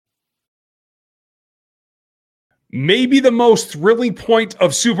Maybe the most thrilling point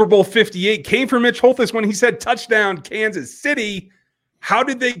of Super Bowl 58 came from Mitch Holthus when he said touchdown Kansas City. How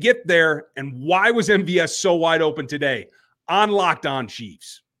did they get there, and why was MVS so wide open today on Locked On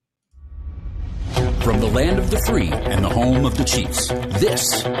Chiefs? From the land of the free and the home of the Chiefs,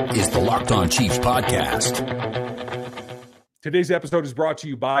 this is the Locked On Chiefs podcast. Today's episode is brought to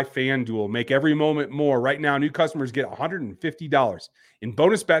you by FanDuel. Make every moment more. Right now, new customers get $150 in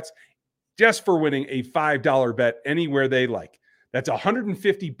bonus bets just for winning a $5 bet anywhere they like. That's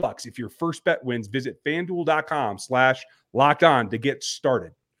 $150 if your first bet wins. Visit FanDuel.com/LockedOn to get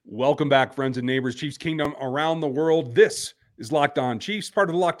started. Welcome back, friends and neighbors, Chiefs Kingdom around the world. This is Locked On Chiefs, part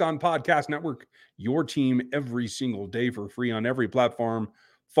of the Locked On Podcast Network. Your team every single day for free on every platform,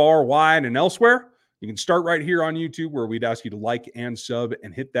 far, wide, and elsewhere. You can start right here on YouTube, where we'd ask you to like and sub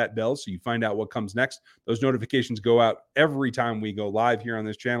and hit that bell so you find out what comes next. Those notifications go out every time we go live here on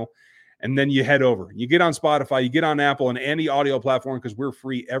this channel. And then you head over. You get on Spotify, you get on Apple and any audio platform, because we're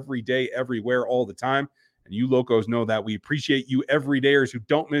free every day, everywhere, all the time. And you locos know that. We appreciate you everydayers who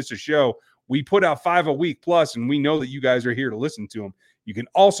don't miss a show. We put out 5 a week plus, and we know that you guys are here to listen to them. You can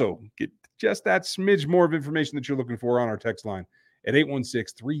also get just that smidge more of information that you're looking for on our text line at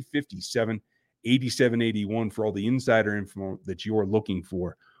 816-357-8781 for all the insider info that you're looking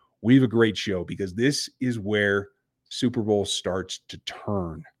for. We have a great show because this is where Super Bowl starts to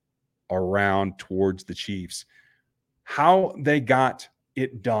turn around towards the Chiefs. How they got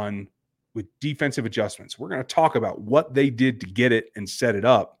it done with defensive adjustments. We're going to talk about what they did to get it and set it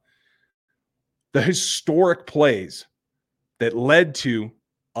up. The historic plays that led to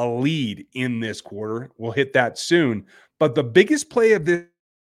a lead in this quarter. We'll hit that soon. But the biggest play of this,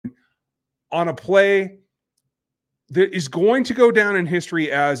 on a play that is going to go down in history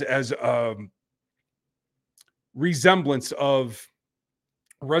as a resemblance of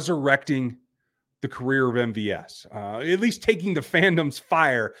resurrecting the career of MVS, at least taking the fandom's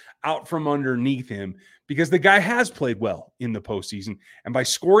fire out from underneath him, because the guy has played well in the postseason. And by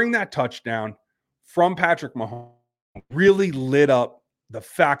scoring that touchdown from Patrick Mahomes, really lit up the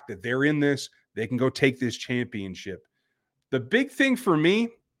fact that they're in this, they can go take this championship. The big thing for me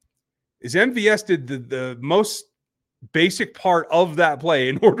is MVS did the most basic part of that play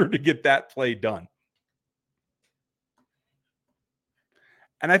in order to get that play done.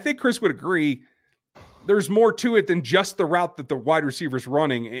 And I think Chris would agree, there's more to it than just the route that the wide receiver's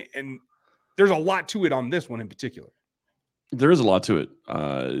running. And there's a lot to it on this one in particular. There is a lot to it.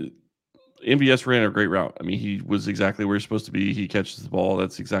 MVS ran a great route. I mean, he was exactly where he's supposed to be. He catches the ball.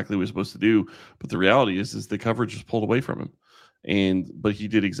 That's exactly what he's supposed to do. But the reality is the coverage was pulled away from him. But he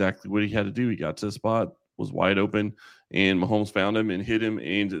did exactly what he had to do. He got to the spot, was wide open, and Mahomes found him and hit him.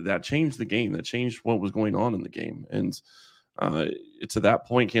 And that changed the game. That changed what was going on in the game. And to that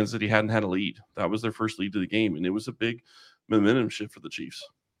point, Kansas City hadn't had a lead. That was their first lead to the game, and it was a big momentum shift for the Chiefs.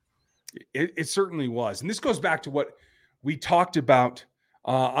 It certainly was. And this goes back to what we talked about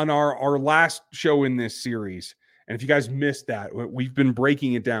on our last show in this series. And if you guys missed that, we've been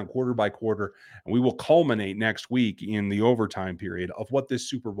breaking it down quarter by quarter, and we will culminate next week in the overtime period of what this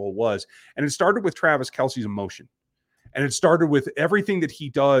Super Bowl was. And it started with Travis Kelce's emotion. And it started with everything that he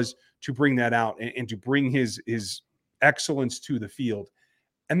does to bring that out and to bring his excellence to the field.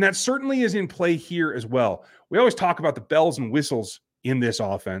 And that certainly is in play here as well. We always talk about the bells and whistles in this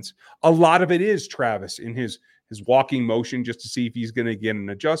offense. A lot of it is Travis in his walking motion just to see if he's going to get an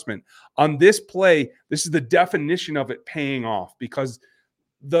adjustment. On this play, this is the definition of it paying off, because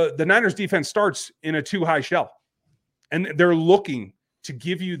the Niners defense starts in a too high shell. And they're looking to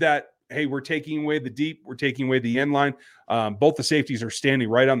give you that, hey, we're taking away the deep, we're taking away the end line. Both the safeties are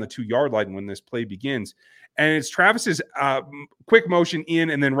standing right on the 2-yard line when this play begins. And it's Travis's quick motion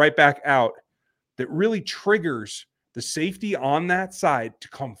in and then right back out that really triggers the safety on that side to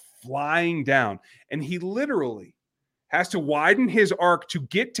come flying down. And he literally has to widen his arc to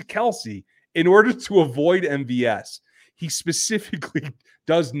get to Kelce in order to avoid MVS. He specifically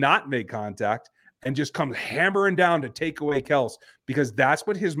does not make contact and just comes hammering down to take away Kelce, because that's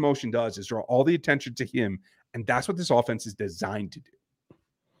what his motion does, is draw all the attention to him. And that's what this offense is designed to do.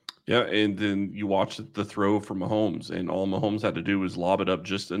 Yeah, and then you watch the throw from Mahomes, and all Mahomes had to do was lob it up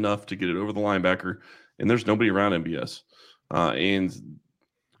just enough to get it over the linebacker, and there's nobody around MVS. And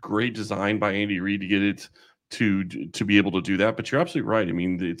great design by Andy Reid to get it to be able to do that. But you're absolutely right. I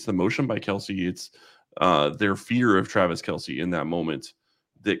mean, it's the motion by Kelce. It's their fear of Travis Kelce in that moment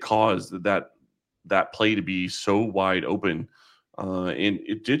that caused that play to be so wide open. And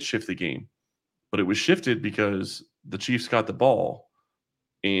it did shift the game. But it was shifted because the Chiefs got the ball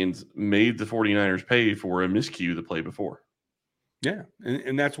and made the 49ers pay for a miscue the play before. Yeah.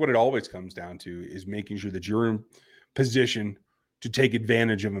 And that's what it always comes down to, is making sure that you're in position to take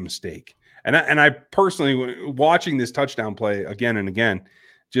advantage of a mistake. And I personally, watching this touchdown play again and again,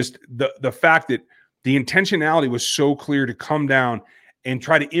 just the fact that the intentionality was so clear to come down and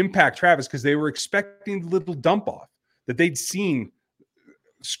try to impact Travis, because they were expecting the little dump off that they'd seen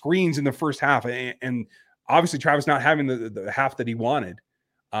screens in the first half. And obviously Travis not having the half that he wanted.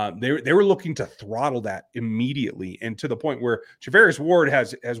 They were looking to throttle that immediately, and to the point where Charvarius Ward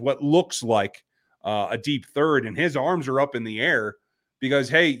has what looks like a deep third, and his arms are up in the air because,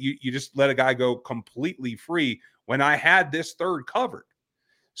 hey, you just let a guy go completely free when I had this third covered.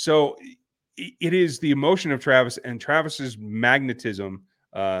 So it is the emotion of Travis and Travis's magnetism,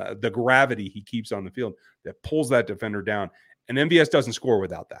 the gravity he keeps on the field, that pulls that defender down. And MVS doesn't score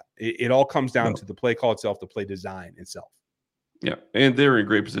without that. It all comes down to the play call itself, the play design itself. Yeah, and they're in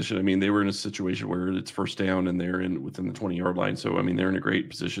great position. I mean, they were in a situation where it's first down and they're within the 20-yard line. So, I mean, they're in a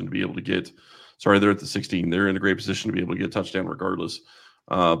great position to be able to get – they're at the 16. They're in a great position to be able to get a touchdown regardless.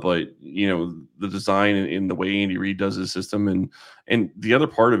 But, the design and the way Andy Reid does his system, and the other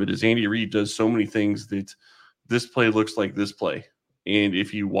part of it is Andy Reid does so many things that this play looks like this play. And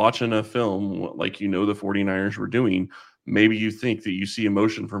if you watch enough film, like the 49ers were doing, maybe you think that you see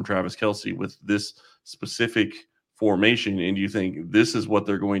emotion from Travis Kelce with this specific formation, and you think this is what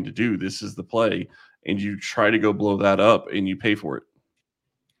they're going to do. This is the play. And you try to go blow that up and you pay for it.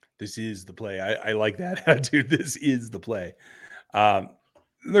 This is the play. I like that, dude. This is the play.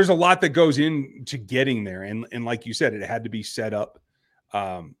 There's a lot that goes into getting there. And like you said, it had to be set up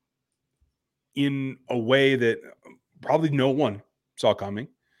in a way that probably no one saw coming,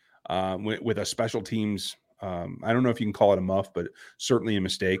 with a special teams. I don't know if you can call it a muff, but certainly a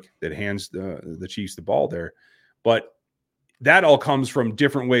mistake that hands the Chiefs the ball there. But that all comes from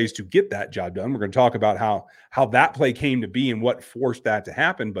different ways to get that job done. We're going to talk about how that play came to be and what forced that to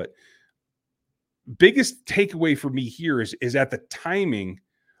happen. But biggest takeaway for me here is at the timing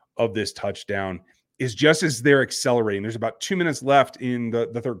of this touchdown is just as they're accelerating. There's about 2 minutes left in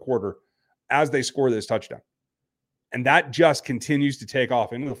the third quarter as they score this touchdown. And that just continues to take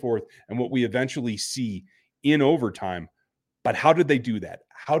off into the fourth and what we eventually see in overtime. But how did they do that?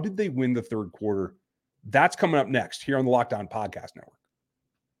 How did they win the third quarter? That's coming up next here on the Locked On Podcast Network.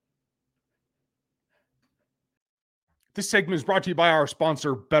 This segment is brought to you by our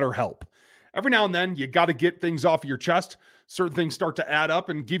sponsor, BetterHelp. Every now and then, you got to get things off your chest. Certain things start to add up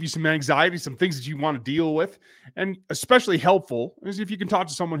and give you some anxiety, some things that you want to deal with. And especially helpful is if you can talk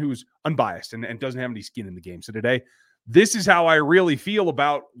to someone who's unbiased and doesn't have any skin in the game. So today, this is how I really feel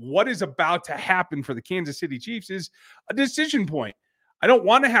about what is about to happen for the Kansas City Chiefs is a decision point. I don't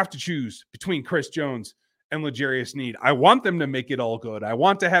want to have to choose between Chris Jones and L'Jarius Sneed. I want them to make it all good. I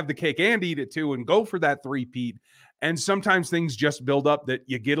want to have the cake and eat it too and go for that three-peat. And sometimes things just build up that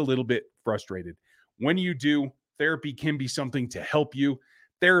you get a little bit frustrated. When you do, therapy can be something to help you.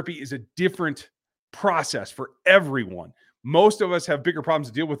 Therapy is a different process for everyone. Most of us have bigger problems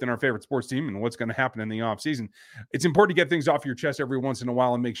to deal with in our favorite sports team and what's going to happen in the offseason. It's important to get things off your chest every once in a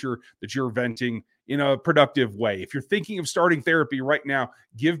while and make sure that you're venting in a productive way. If you're thinking of starting therapy right now,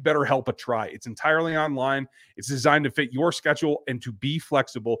 give BetterHelp a try. It's entirely online. It's designed to fit your schedule and to be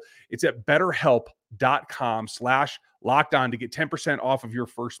flexible. It's at BetterHelp.com/lockedon to get 10% off of your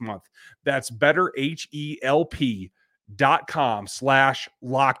first month. That's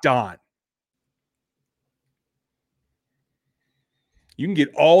BetterHelp.com/lockedon. You can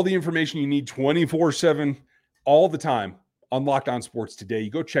get all the information you need 24/7 all the time on Locked On Sports Today. You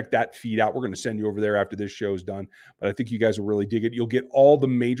go check that feed out. We're going to send you over there after this show is done. But I think you guys will really dig it. You'll get all the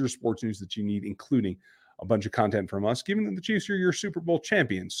major sports news that you need, including a bunch of content from us, given that the Chiefs are your Super Bowl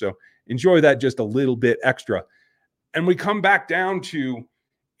champions. So enjoy that just a little bit extra. And we come back down to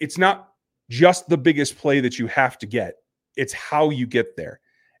it's not just the biggest play that you have to get. It's how you get there.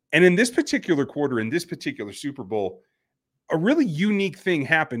 And in this particular quarter, in this particular Super Bowl, a really unique thing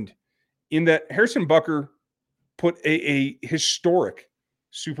happened in that Harrison Butker put a historic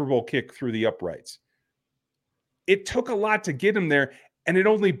Super Bowl kick through the uprights. It took a lot to get him there, and it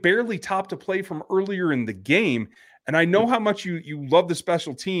only barely topped a play from earlier in the game. And I know how much you love the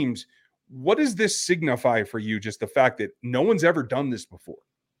special teams. What does this signify for you, just the fact that no one's ever done this before?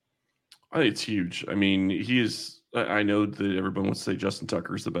 I think it's huge. I mean, I know that everyone would say Justin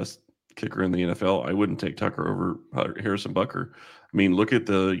Tucker is the best kicker in the NFL. I wouldn't take Tucker over Harrison Butker. I mean, look at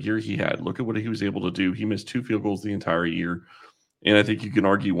the year he had. Look at what he was able to do. He missed 2 field goals the entire year. And I think you can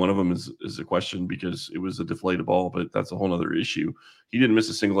argue one of them is a question because it was a deflated ball, but that's a whole other issue. He didn't miss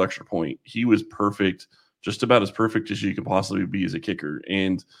a single extra point. He was perfect, just about as perfect as you could possibly be as a kicker.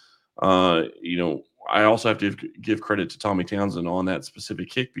 And, I also have to give credit to Tommy Townsend on that specific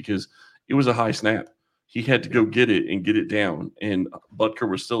kick because it was a high snap. He had to go get it and get it down, and Butker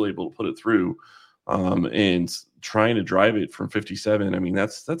was still able to put it through. And trying to drive it from 57, I mean,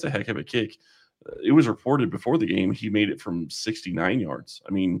 that's a heck of a kick. It was reported before the game he made it from 69 yards.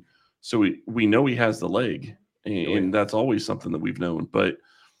 I mean, so we know he has the leg, and that's always something that we've known. But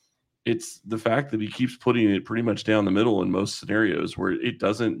it's the fact that he keeps putting it pretty much down the middle in most scenarios where it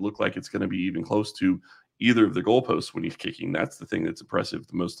doesn't look like it's going to be even close to either of the goalposts when he's kicking. That's the thing that's impressive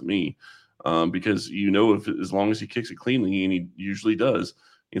the most to me, because if as long as he kicks it cleanly, and he usually does,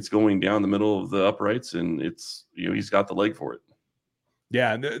 it's going down the middle of the uprights, and it's he's got the leg for it.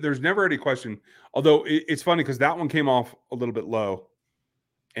 Yeah, there's never any question. Although it's funny because that one came off a little bit low,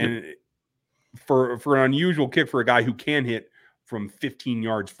 and for an unusual kick for a guy who can hit from 15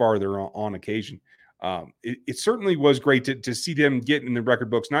 yards farther on occasion, it certainly was great to see them get in the record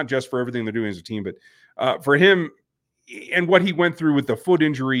books, not just for everything they're doing as a team, but for him and what he went through with the foot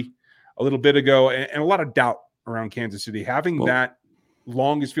injury a little bit ago, and a lot of doubt around Kansas City. Having that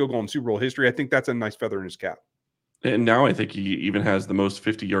longest field goal in Super Bowl history, I think that's a nice feather in his cap. And now I think he even has the most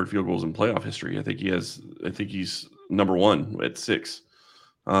 50-yard field goals in playoff history. I think he's number one at 6.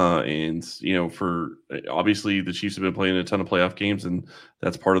 And for obviously the Chiefs have been playing a ton of playoff games, and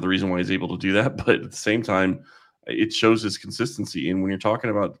that's part of the reason why he's able to do that. But at the same time, it shows his consistency. And when you're talking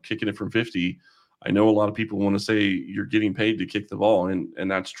about kicking it from 50, I know a lot of people want to say you're getting paid to kick the ball,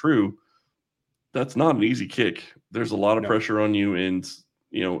 and that's true. That's not an easy kick. There's a lot of pressure on you, and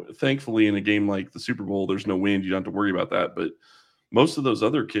thankfully in a game like the Super Bowl, there's no wind. You don't have to worry about that. But most of those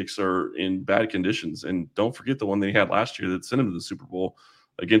other kicks are in bad conditions. And don't forget the one they had last year that sent him to the Super Bowl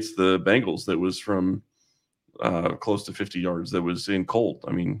against the Bengals that was from close to 50 yards, that was in cold.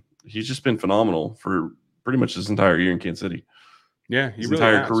 I mean, he's just been phenomenal for pretty much his entire year in Kansas City. Yeah, his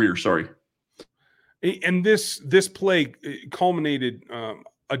entire career, sorry. And this play culminated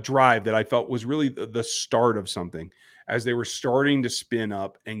a drive that I felt was really the start of something as they were starting to spin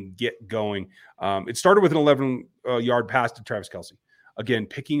up and get going. It started with an 11-yard pass to Travis Kelce, again,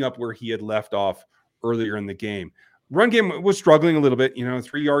 picking up where he had left off earlier in the game. Run game was struggling a little bit,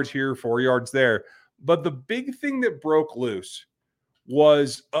 3 yards here, 4 yards there. But the big thing that broke loose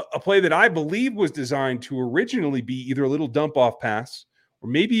was a play that I believe was designed to originally be either a little dump-off pass or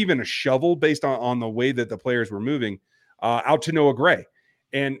maybe even a shovel based on the way that the players were moving out to Noah Gray.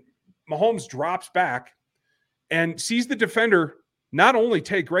 And Mahomes drops back and sees the defender not only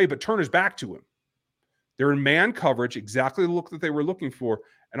take Gray, but turn his back to him. They're in man coverage, exactly the look that they were looking for.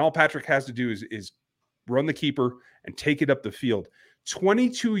 And all Patrick has to do is run the keeper and take it up the field.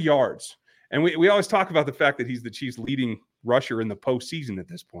 22 yards. And we always talk about the fact that he's the Chiefs' leading rusher in the postseason at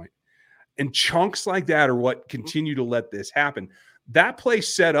this point. And chunks like that are what continue to let this happen. That play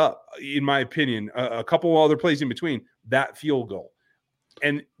set up, in my opinion, a couple of other plays in between, that field goal.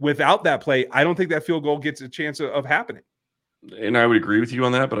 And without that play, I don't think that field goal gets a chance of happening. And I would agree with you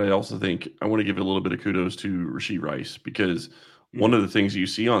on that, but I also think I want to give a little bit of kudos to Rashee Rice, because one of the things you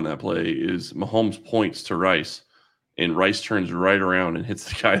see on that play is Mahomes points to Rice, and Rice turns right around and hits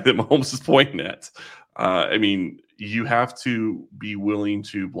the guy that Mahomes is pointing at. I mean, you have to be willing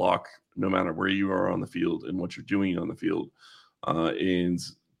to block no matter where you are on the field and what you're doing on the field. And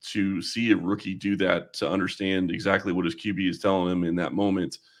to see a rookie do that, to understand exactly what his QB is telling him in that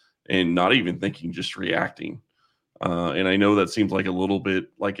moment and not even thinking, just reacting. And I know that seems like a little bit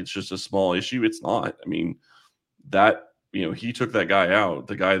like it's just a small issue. It's not. I mean, that, he took that guy out.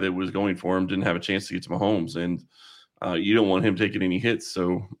 The guy that was going for him didn't have a chance to get to Mahomes, and you don't want him taking any hits.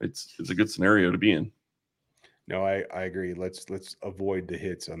 So it's a good scenario to be in. No, I agree. Let's avoid the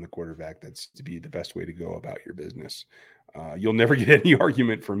hits on the quarterback. That's to be the best way to go about your business. You'll never get any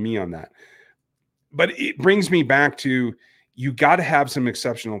argument from me on that. But it brings me back to, you got to have some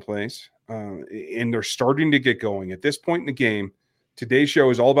exceptional plays, and they're starting to get going. At this point in the game, today's show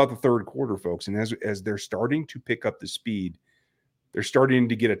is all about the third quarter, folks. And as they're starting to pick up the speed, they're starting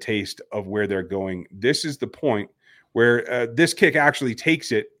to get a taste of where they're going. This is the point where this kick actually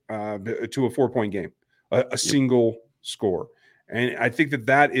takes it to a 4-point game, a single score. And I think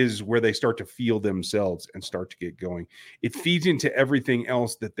that is where they start to feel themselves and start to get going. It feeds into everything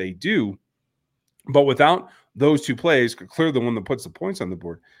else that they do. But without those two plays, clearly the one that puts the points on the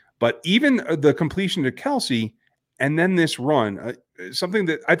board. But even the completion to Kelce and then this run, something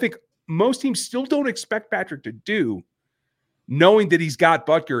that I think most teams still don't expect Patrick to do, knowing that he's got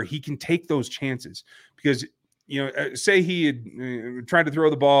Butker, he can take those chances. Because, say he had tried to throw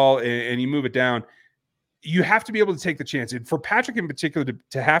the ball and you move it down, you have to be able to take the chance. And for Patrick in particular,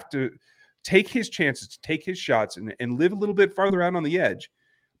 to have to take his chances, to take his shots and live a little bit farther out on the edge,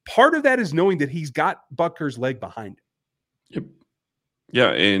 part of that is knowing that he's got Butker's leg behind him. Yep.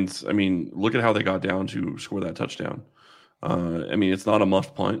 Yeah, and I mean, look at how they got down to score that touchdown. I mean, it's not a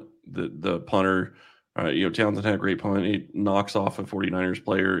muffed punt. The punter, Townsend had a great punt. He knocks off a 49ers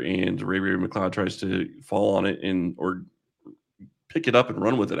player, and Ray McLeod tries to fall on it or pick it up and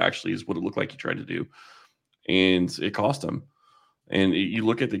run with it, actually, is what it looked like he tried to do. And it cost him. And you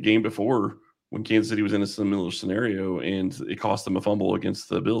look at the game before when Kansas City was in a similar scenario, and it cost them a fumble against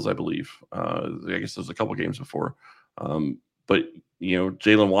the Bills, I believe. I guess there was a couple games before. But,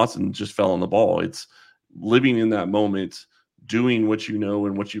 Jalen Watson just fell on the ball. It's living in that moment, doing what you know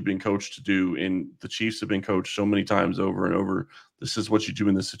and what you've been coached to do. And the Chiefs have been coached so many times over and over. This is what you do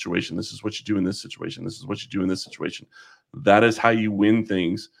in this situation. This is what you do in this situation. This is what you do in this situation. That is how you win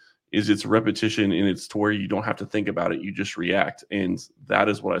things. It's repetition, and it's to where you don't have to think about it. You just react. And that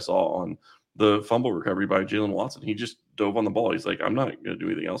is what I saw on the fumble recovery by Jalen Watson. He just dove on the ball. He's like, I'm not going to do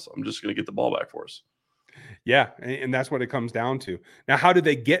anything else. I'm just going to get the ball back for us. Yeah, and that's what it comes down to. Now, how did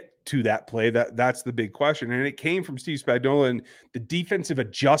they get to that play? That's the big question. And it came from Steve Spagnuolo and the defensive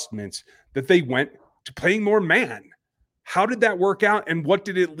adjustments that they went to playing more man. How did that work out, and what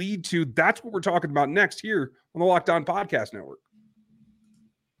did it lead to? That's what we're talking about next here on the Locked On Podcast Network.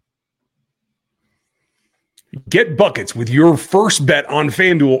 Get buckets with your first bet on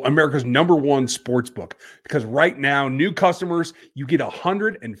FanDuel, America's #1 sports book. Because right now, new customers, you get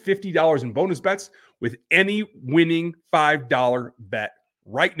 $150 in bonus bets with any winning $5 bet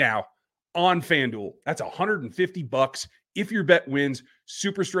right now on FanDuel. That's $150 if your bet wins.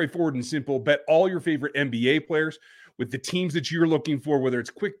 Super straightforward and simple. Bet all your favorite NBA players with the teams that you're looking for, whether it's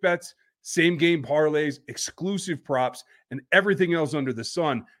quick bets, same game parlays, exclusive props, and everything else under the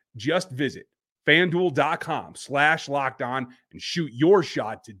sun. Just visit FanDuel.com/lockedon and shoot your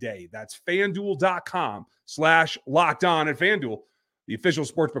shot today. That's FanDuel.com/lockedon at FanDuel, the official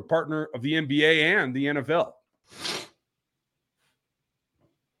sportsbook partner of the NBA and the NFL.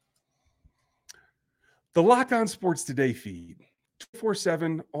 The Locked On Sports Today feed,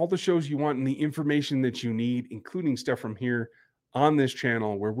 24/7, all the shows you want and the information that you need, including stuff from here on this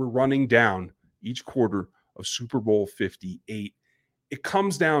channel where we're running down each quarter of Super Bowl 58. It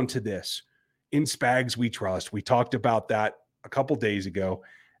comes down to this. In Spags We Trust. We talked about that a couple days ago,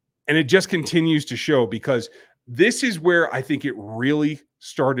 and it just continues to show, because this is where I think it really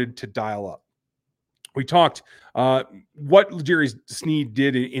started to dial up. We talked what Jerry Sneed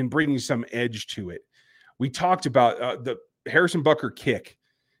did in bringing some edge to it. We talked about the Harrison Butker kick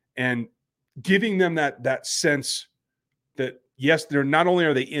and giving them that sense that, yes, they're not only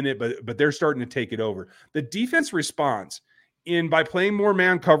are they in it, but they're starting to take it over. The defense responds by playing more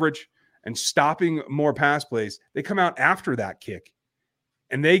man coverage and stopping more pass plays. They come out after that kick,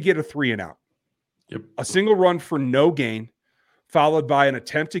 and they get a 3-and-out. Yep. A single run for no gain, followed by an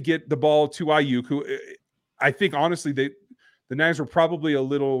attempt to get the ball to Ayuk, who I think, honestly, the Niners were probably a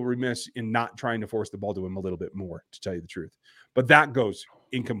little remiss in not trying to force the ball to him a little bit more, to tell you the truth. But that goes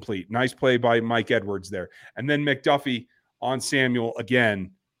incomplete. Nice play by Mike Edwards there. And then McDuffie on Samuel again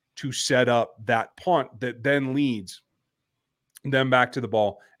to set up that punt that then leads them back to the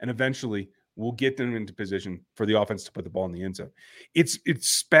ball, and eventually we'll get them into position for the offense to put the ball in the end zone. It's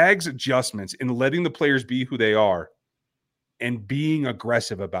Spags' adjustments in letting the players be who they are and being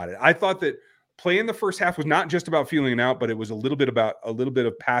aggressive about it. I thought that playing the first half was not just about feeling out, but it was a little bit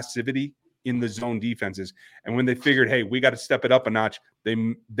of passivity in the zone defenses. And when they figured, hey, we got to step it up a notch,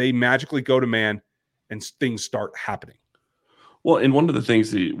 they magically go to man and things start happening. Well, and one of the things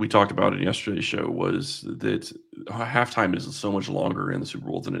that we talked about in yesterday's show was that halftime is so much longer in the Super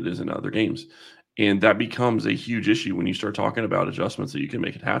Bowl than it is in other games. And that becomes a huge issue when you start talking about adjustments that you can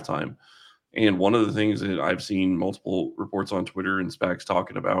make at halftime. And one of the things that I've seen multiple reports on Twitter and Spags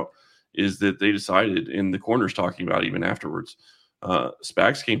talking about is that they decided, and the corners talking about even afterwards,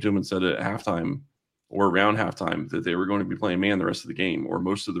 Spags came to him and said at halftime or around halftime that they were going to be playing man the rest of the game, or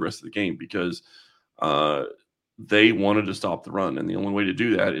most of the rest of the game, because they wanted to stop the run. And the only way to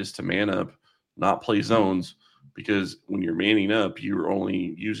do that is to man up, not play zones, because when you're manning up, you're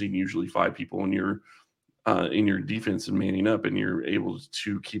only using usually 5 people in your defense and manning up, and you're able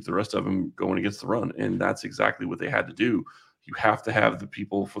to keep the rest of them going against the run. And that's exactly what they had to do. You have to have the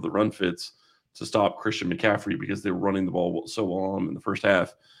people for the run fits to stop Christian McCaffrey, because they were running the ball so long in the first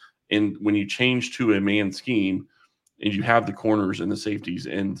half. And when you change to a man scheme and you have the corners and the safeties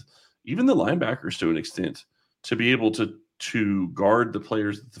and even the linebackers to an extent to be able to guard the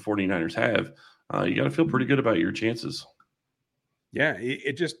players that the 49ers have, you got to feel pretty good about your chances. Yeah,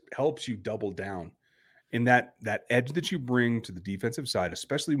 it just helps you double down in that edge that you bring to the defensive side,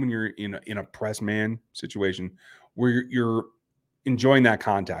 especially when you're in a press man situation where you're enjoying that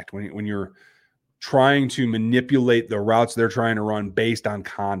contact when you're trying to manipulate the routes they're trying to run based on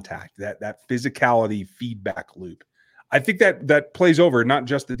contact, that physicality feedback loop. I think that plays over not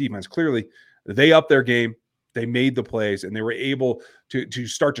just the defense. Clearly, they upped their game, they made the plays, and they were able to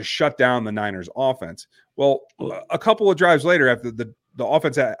start to shut down the Niners offense. Well, a couple of drives later, after the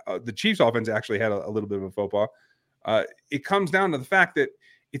offense, the Chiefs offense actually had a little bit of a faux pas. It comes down to the fact that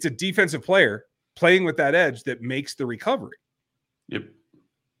it's a defensive player playing with that edge that makes the recovery. Yep.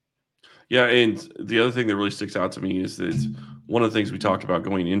 Yeah, and the other thing that really sticks out to me is that one of the things we talked about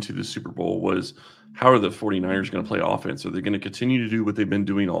going into the Super Bowl was how are the 49ers going to play offense? Are they going to continue to do what they've been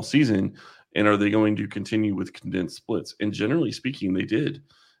doing all season? And are they going to continue with condensed splits? And generally speaking, they did.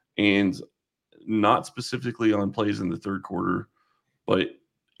 And not specifically on plays in the third quarter, but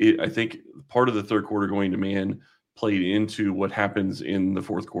I think part of the third quarter going to man played into what happens in the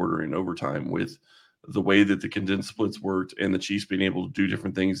fourth quarter in overtime with the way that the condensed splits worked and the Chiefs being able to do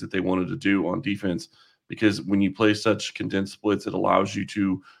different things that they wanted to do on defense. Because when you play such condensed splits, it allows you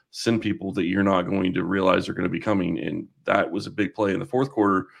to send people that you're not going to realize are going to be coming. And that was a big play in the fourth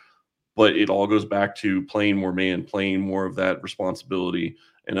quarter. But it all goes back to playing more man, playing more of that responsibility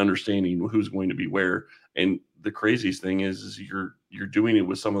and understanding who's going to be where. And the craziest thing is you're doing it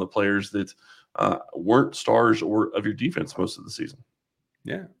with some of the players that weren't stars or of your defense most of the season.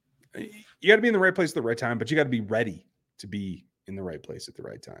 Yeah. You got to be in the right place at the right time, but you got to be ready to be in the right place at the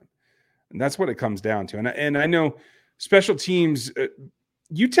right time. And that's what it comes down to. And I know special teams,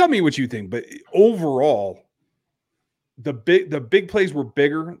 you tell me what you think, but overall, the big plays were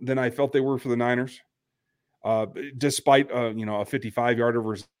bigger than I felt they were for the Niners. Despite a 55-yarder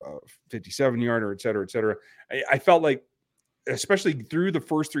versus a 57-yarder, et cetera. I felt like, especially through the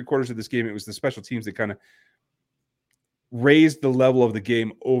first three quarters of this game, it was the special teams that kind of raised the level of the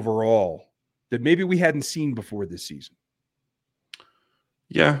game overall that maybe we hadn't seen before this season.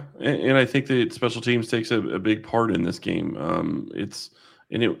 Yeah, and I think that special teams takes a big part in this game.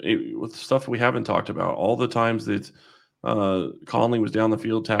 With stuff we haven't talked about, all the times that Conley was down the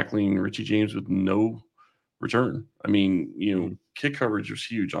field tackling Richie James with no return. I mean, kick coverage was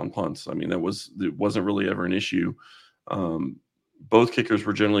huge on punts. I mean, it wasn't really ever an issue. Both kickers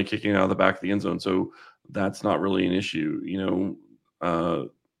were generally kicking out of the back of the end zone, so that's not really an issue.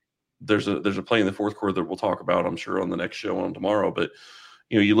 There's a play in the fourth quarter that we'll talk about, I'm sure, on the next show on tomorrow. But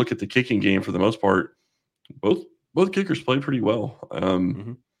you look at the kicking game for the most part, both kickers played pretty well.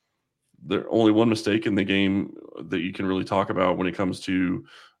 There's only one mistake in the game that you can really talk about when it comes to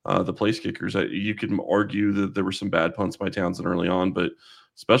the place kickers. You can argue that there were some bad punts by Townsend early on, but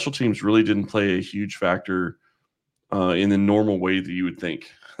special teams really didn't play a huge factor in the normal way that you would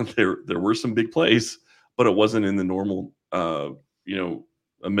think. There were some big plays, but it wasn't in the normal, a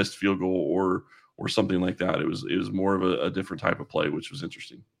missed field goal or something like that. It was more of a different type of play, which was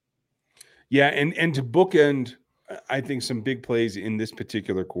interesting. Yeah, and to bookend, I think some big plays in this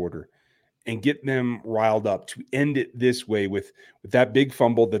particular quarter and get them riled up to end it this way with that big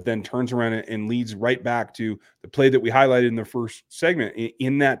fumble that then turns around and leads right back to the play that we highlighted in the first segment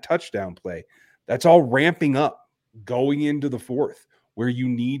in that touchdown play. That's all ramping up going into the fourth where you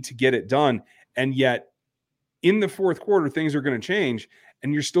need to get it done. And yet in the fourth quarter, things are going to change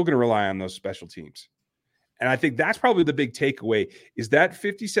and you're still going to rely on those special teams. And I think that's probably the big takeaway is that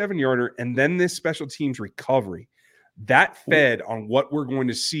 57-yarder and then this special teams recovery that fed on what we're going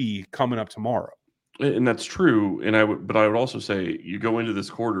to see coming up tomorrow. And that's true. And I would also say you go into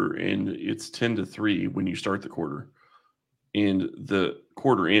this quarter and it's 10-3 when you start the quarter and the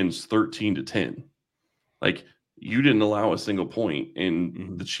quarter ends 13-10. Like you didn't allow a single point,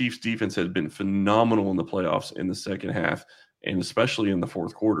 and the Chiefs defense had been phenomenal in the playoffs in the second half and especially in the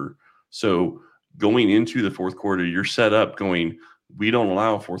fourth quarter. So going into the fourth quarter, you're set up going, we don't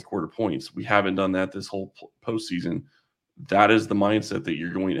allow fourth quarter points. We haven't done that this whole postseason. That is the mindset that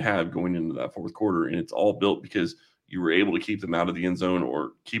you're going to have going into that fourth quarter. And it's all built because you were able to keep them out of the end zone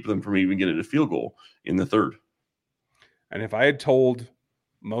or keep them from even getting a field goal in the third. And if I had told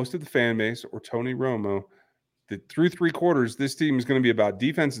most of the fan base or Tony Romo that through three quarters, this team is going to be about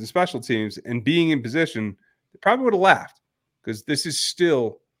defense and special teams and being in position, they probably would have laughed because this is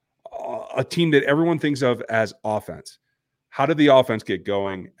still a team that everyone thinks of as offense. How did the offense get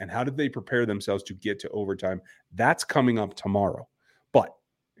going, and how did they prepare themselves to get to overtime? That's coming up tomorrow. But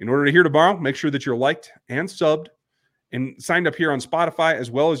in order to hear tomorrow, make sure that you're liked and subbed and signed up here on Spotify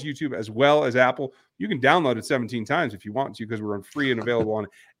as well as YouTube as well as Apple. You can download it 17 times if you want to because we're on free and available on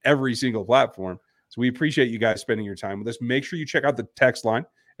every single platform. So we appreciate you guys spending your time with us. Make sure you check out the text line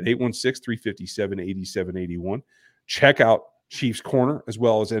at 816-357-8781. Check out Chiefs Corner as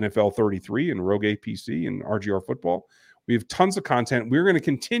well as NFL 33 and Rogue APC and RGR Football. We have tons of content. We're going to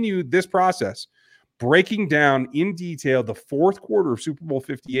continue this process, breaking down in detail the fourth quarter of Super Bowl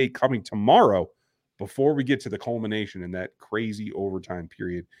 58 coming tomorrow before we get to the culmination in that crazy overtime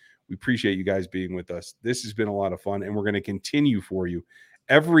period. We appreciate you guys being with us. This has been a lot of fun, and we're going to continue for you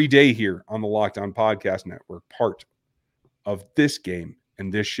every day here on the Locked On Podcast Network, part of this game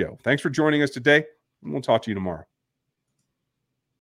and this show. Thanks for joining us today, and we'll talk to you tomorrow.